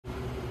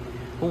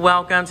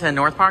Welcome to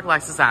North Park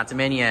Lexus at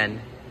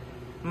Dominion.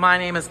 My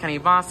name is Kenny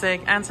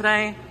Bosick, and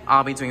today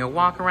I'll be doing a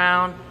walk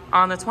around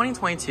on the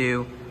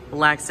 2022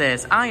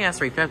 Lexus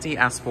IS350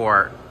 F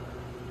Sport.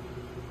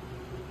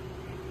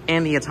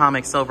 In the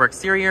atomic silver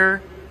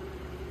exterior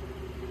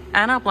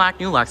and a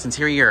black new Lux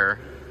interior.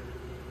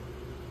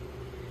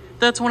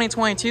 The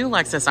 2022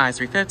 Lexus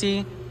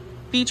IS350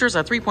 features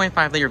a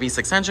 3.5-liter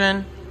V6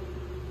 engine,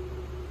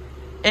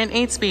 an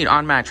 8-speed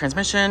automatic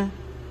transmission,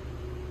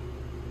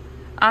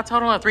 a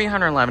total of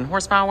 311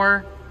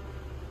 horsepower,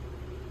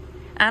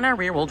 and a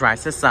rear-wheel drive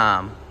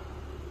system.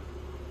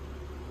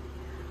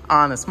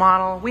 On this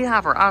model, we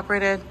have our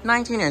upgraded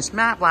 19-inch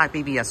matte black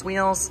BBS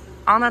wheels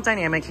on the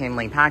dynamic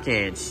handling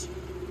package.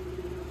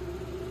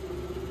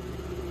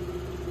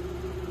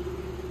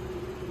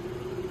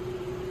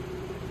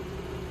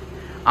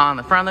 On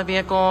the front of the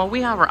vehicle, we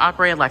have our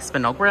upgraded Lexus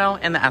spindle grille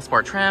in the S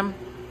Sport trim,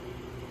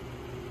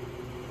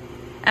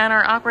 and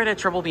our upgraded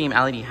triple beam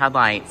LED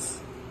headlights.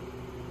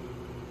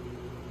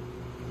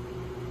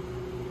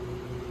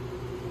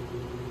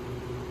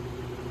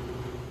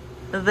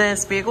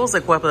 This vehicle is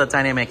equipped with a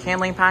dynamic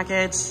handling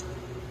package.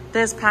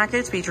 This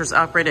package features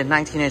upgraded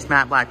 19-inch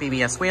matte black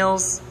BBS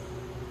wheels,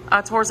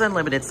 a Torsen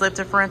limited slip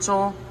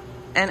differential,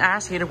 an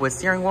ash heated wood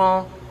steering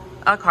wheel,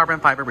 a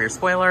carbon fiber rear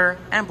spoiler,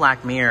 and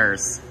black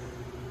mirrors.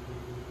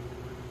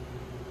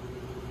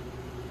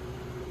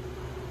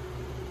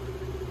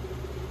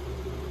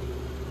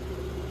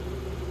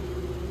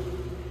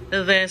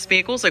 This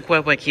vehicle is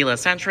equipped with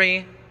keyless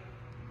entry.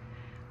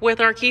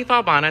 With our key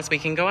fob on us, we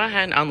can go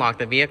ahead and unlock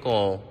the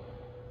vehicle.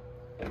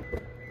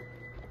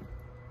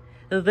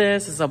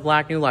 This is a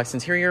black new Lux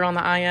interior on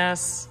the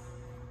IS.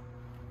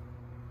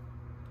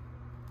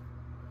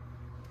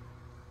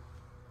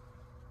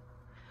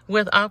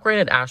 With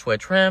upgraded ashwood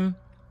trim,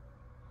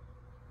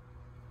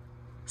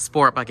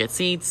 sport bucket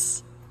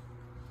seats,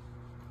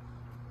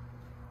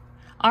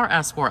 our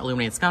S Sport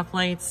illuminated scuff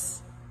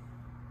lights,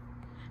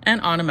 and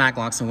automatic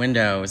locks and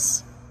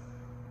windows.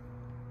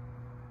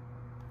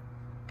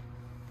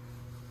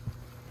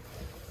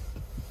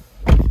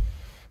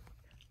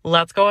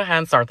 Let's go ahead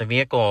and start the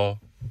vehicle.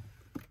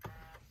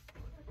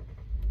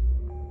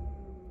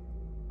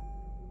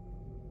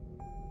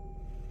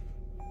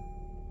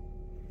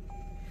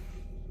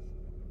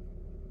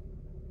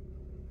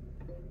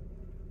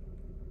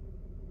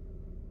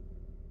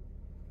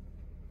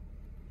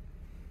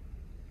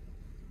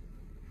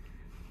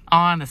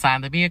 On the side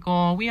of the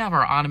vehicle, we have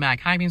our automatic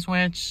high beam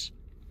switch,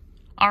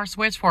 our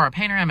switch for our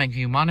panoramic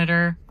view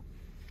monitor.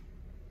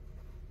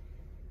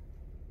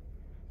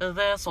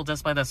 This will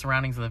display the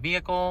surroundings of the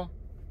vehicle,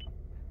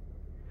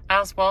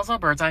 as well as a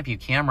bird's eye view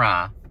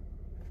camera.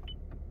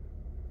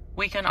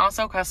 We can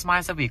also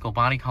customize the vehicle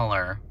body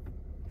color.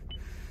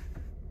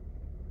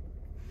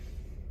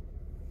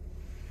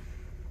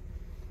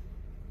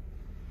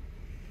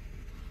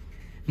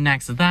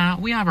 Next to that,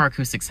 we have our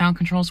acoustic sound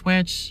control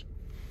switch,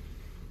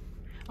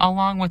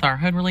 along with our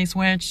hood release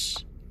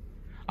switch,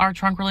 our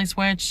trunk release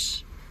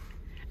switch,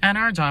 and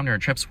our odometer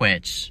trip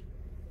switch.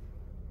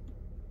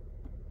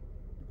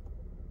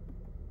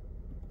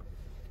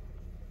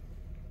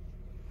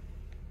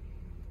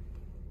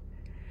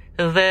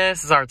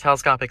 This is our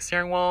telescopic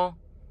steering wheel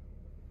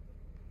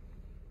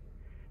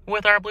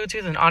with our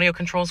Bluetooth and audio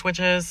control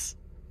switches,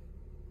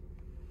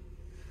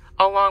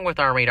 along with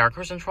our radar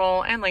cruise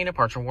control and lane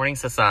departure warning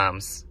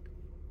systems.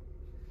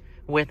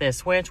 With this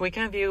switch, we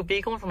can view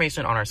vehicle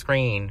information on our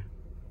screen.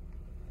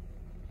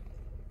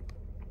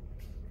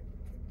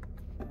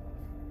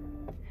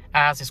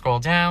 As we scroll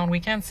down, we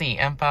can see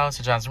info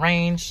such as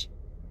range,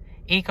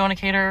 eco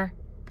indicator,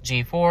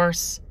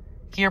 G-force,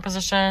 gear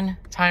position,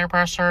 tire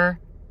pressure,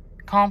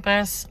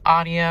 compass,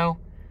 audio,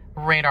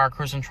 radar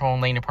cruise control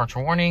and lane departure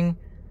warning,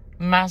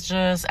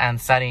 messages, and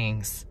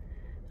settings.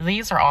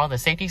 These are all the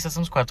safety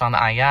systems equipped on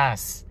the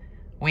IS.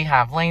 We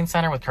have lane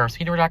center with curb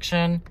speed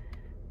reduction,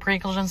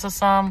 pre-collision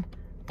system,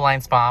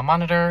 blind spot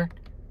monitor,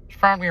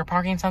 front rear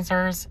parking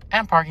sensors,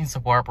 and parking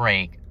support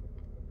brake.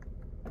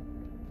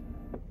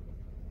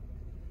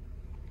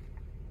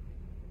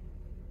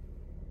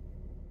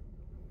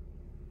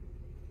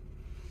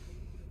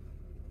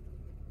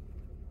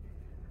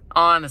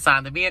 On the side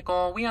of the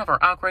vehicle, we have our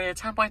upgraded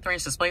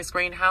 10.3-inch display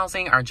screen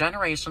housing our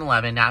Generation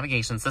 11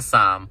 navigation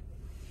system.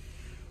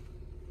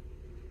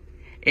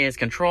 It is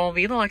controlled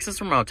via the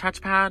Lexus remote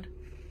touchpad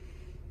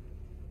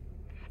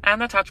and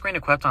the touchscreen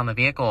equipped on the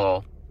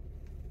vehicle.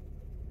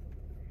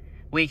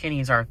 We can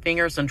use our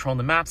fingers to control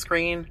the map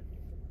screen,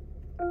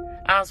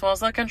 as well as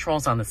the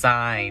controls on the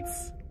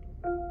sides.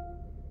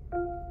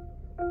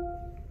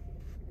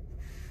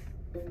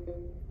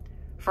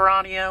 For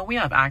audio, we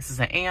have access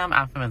to AM,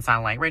 FM, and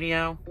satellite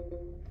radio,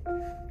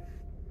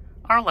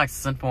 our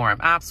Lexus Inform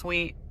app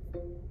suite,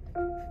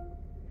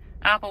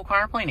 Apple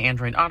CarPlay and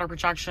Android Auto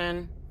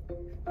projection,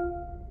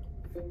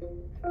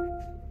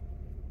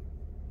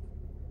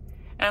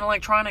 an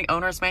electronic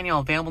owner's manual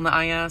available in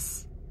the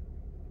IS,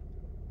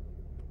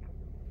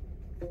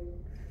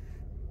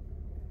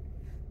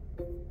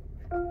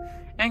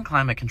 and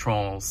climate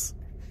controls.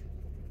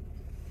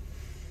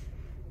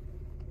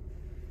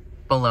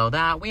 Below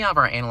that, we have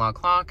our analog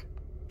clock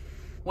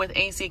with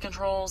AC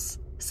controls,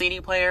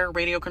 CD player,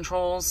 radio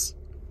controls,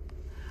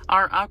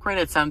 our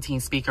upgraded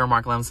 17-speaker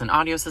Mark Levinson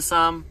audio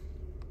system,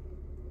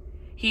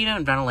 heated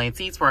and ventilated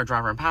seats for our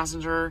driver and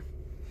passenger,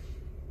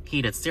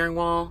 heated steering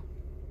wheel,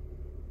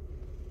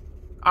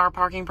 our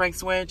parking brake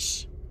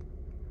switch,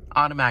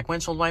 automatic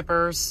windshield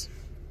wipers,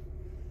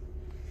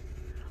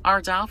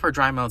 our dial for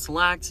drive mode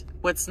select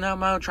with snow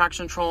mode,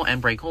 traction control,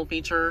 and brake hold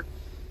feature,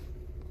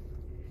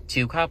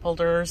 2 cup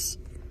holders,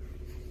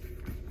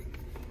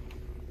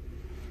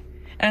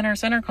 and our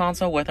center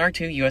console with our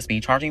 2 USB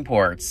charging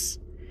ports.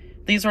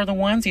 These are the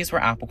ones used for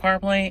Apple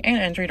CarPlay and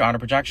Android Auto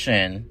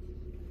projection.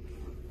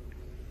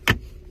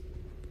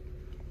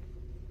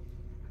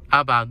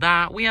 About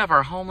that, we have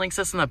our home link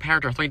system that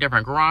paired to 3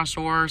 different garage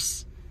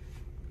doors,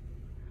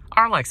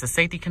 our Lexus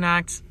Safety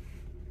Connect,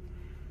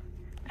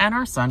 and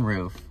our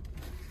sunroof.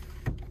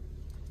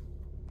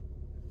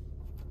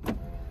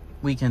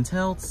 We can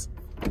tilt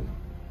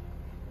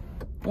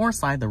or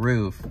slide the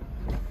roof.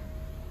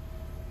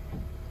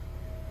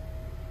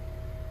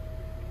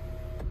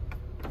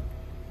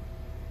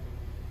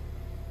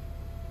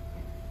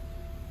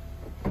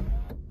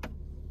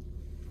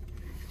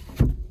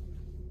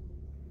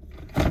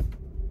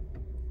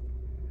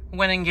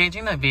 When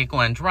engaging the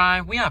vehicle in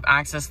drive, we have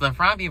access to the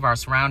front view of our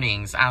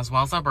surroundings, as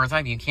well as a bird's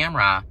eye view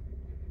camera.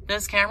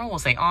 This camera will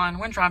stay on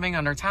when driving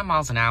under 10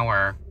 miles an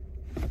hour.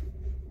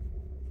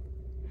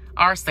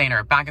 Our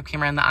standard backup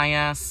camera in the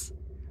IS,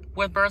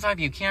 with bird's eye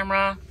view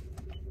camera,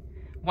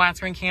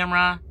 widescreen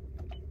camera,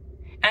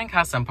 and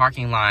custom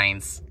parking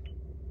lines.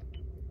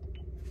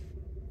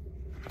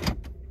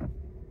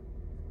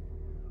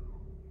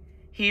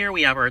 Here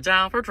we have our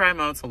dial for drive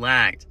mode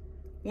select.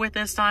 With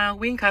this dial,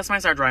 we can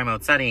customize our drive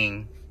mode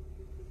setting.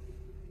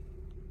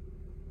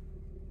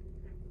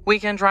 We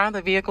can drive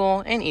the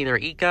vehicle in either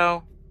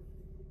Eco,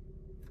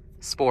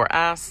 Sport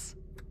S,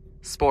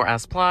 Sport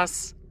S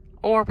Plus,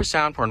 or push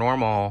down for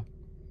normal.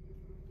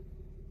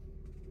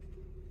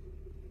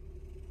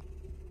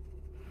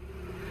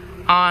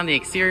 On the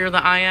exterior of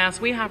the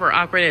IS, we have our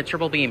upgraded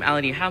triple beam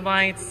LED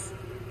headlights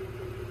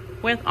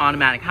with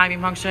automatic high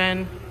beam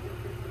function,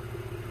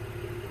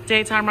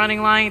 daytime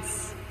running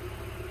lights,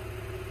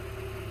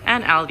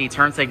 and LED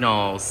turn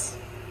signals.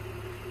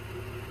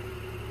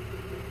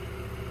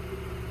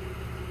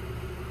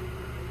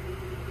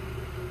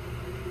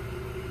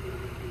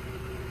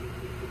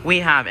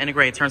 We have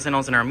integrated turn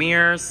signals in our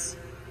mirrors,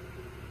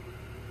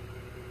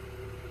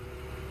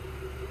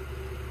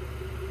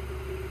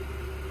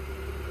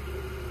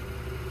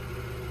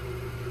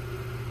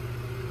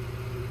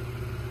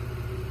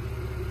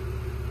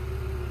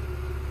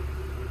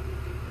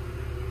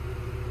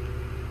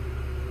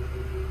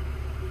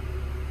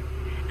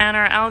 and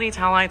our LED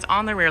tail lights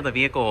on the rear of the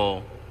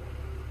vehicle,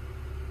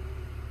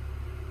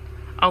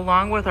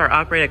 along with our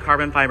upgraded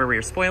carbon fiber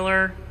rear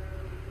spoiler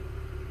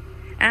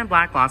and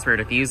black gloss rear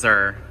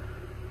diffuser.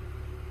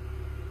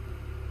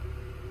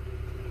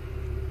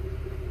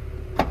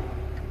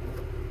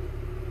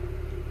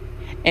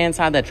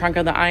 Inside the trunk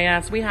of the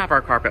IS, we have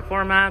our carpet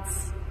floor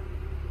mats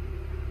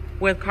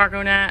with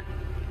cargo net,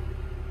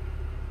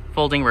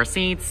 folding rear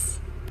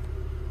seats,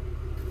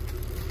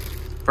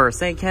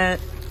 first aid kit,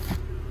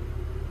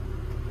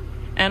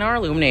 and our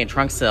illuminated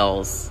trunk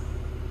sills.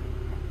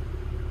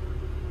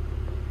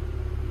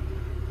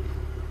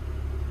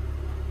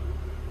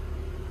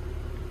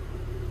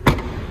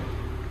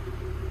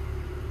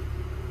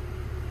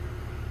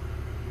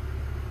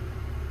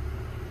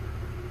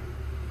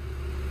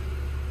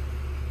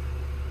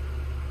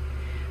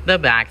 The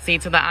back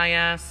seats of the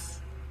IS,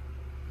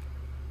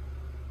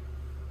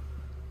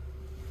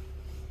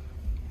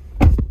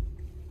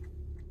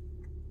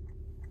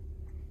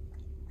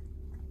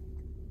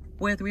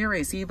 with rear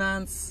AC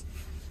vents,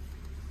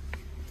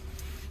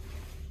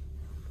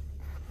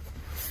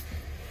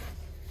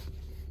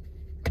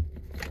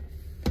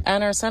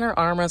 and our center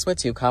armrest with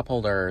 2 cup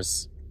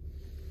holders.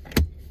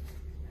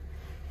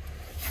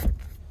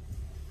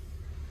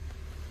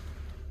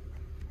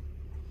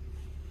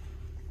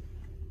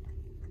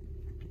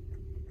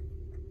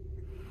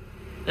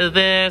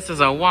 This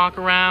is a walk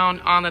around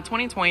on the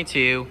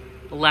 2022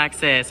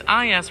 Lexus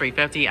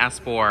IS350 F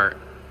Sport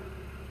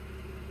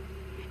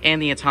in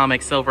the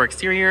atomic silver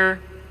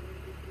exterior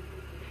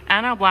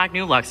and a black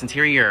new luxe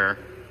interior.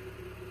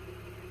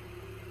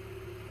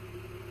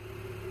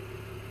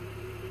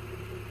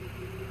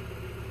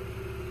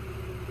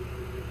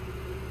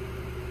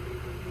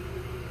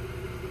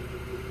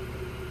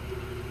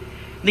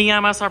 The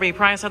MSRP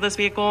price of this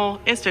vehicle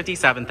is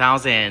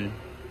 $57,000.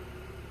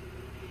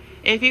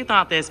 If you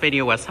thought this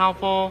video was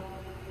helpful,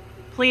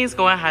 please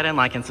go ahead and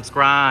like and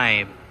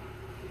subscribe.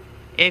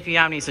 If you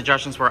have any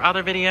suggestions for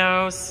other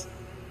videos,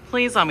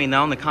 please let me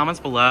know in the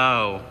comments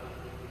below.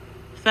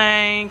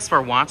 Thanks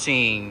for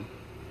watching.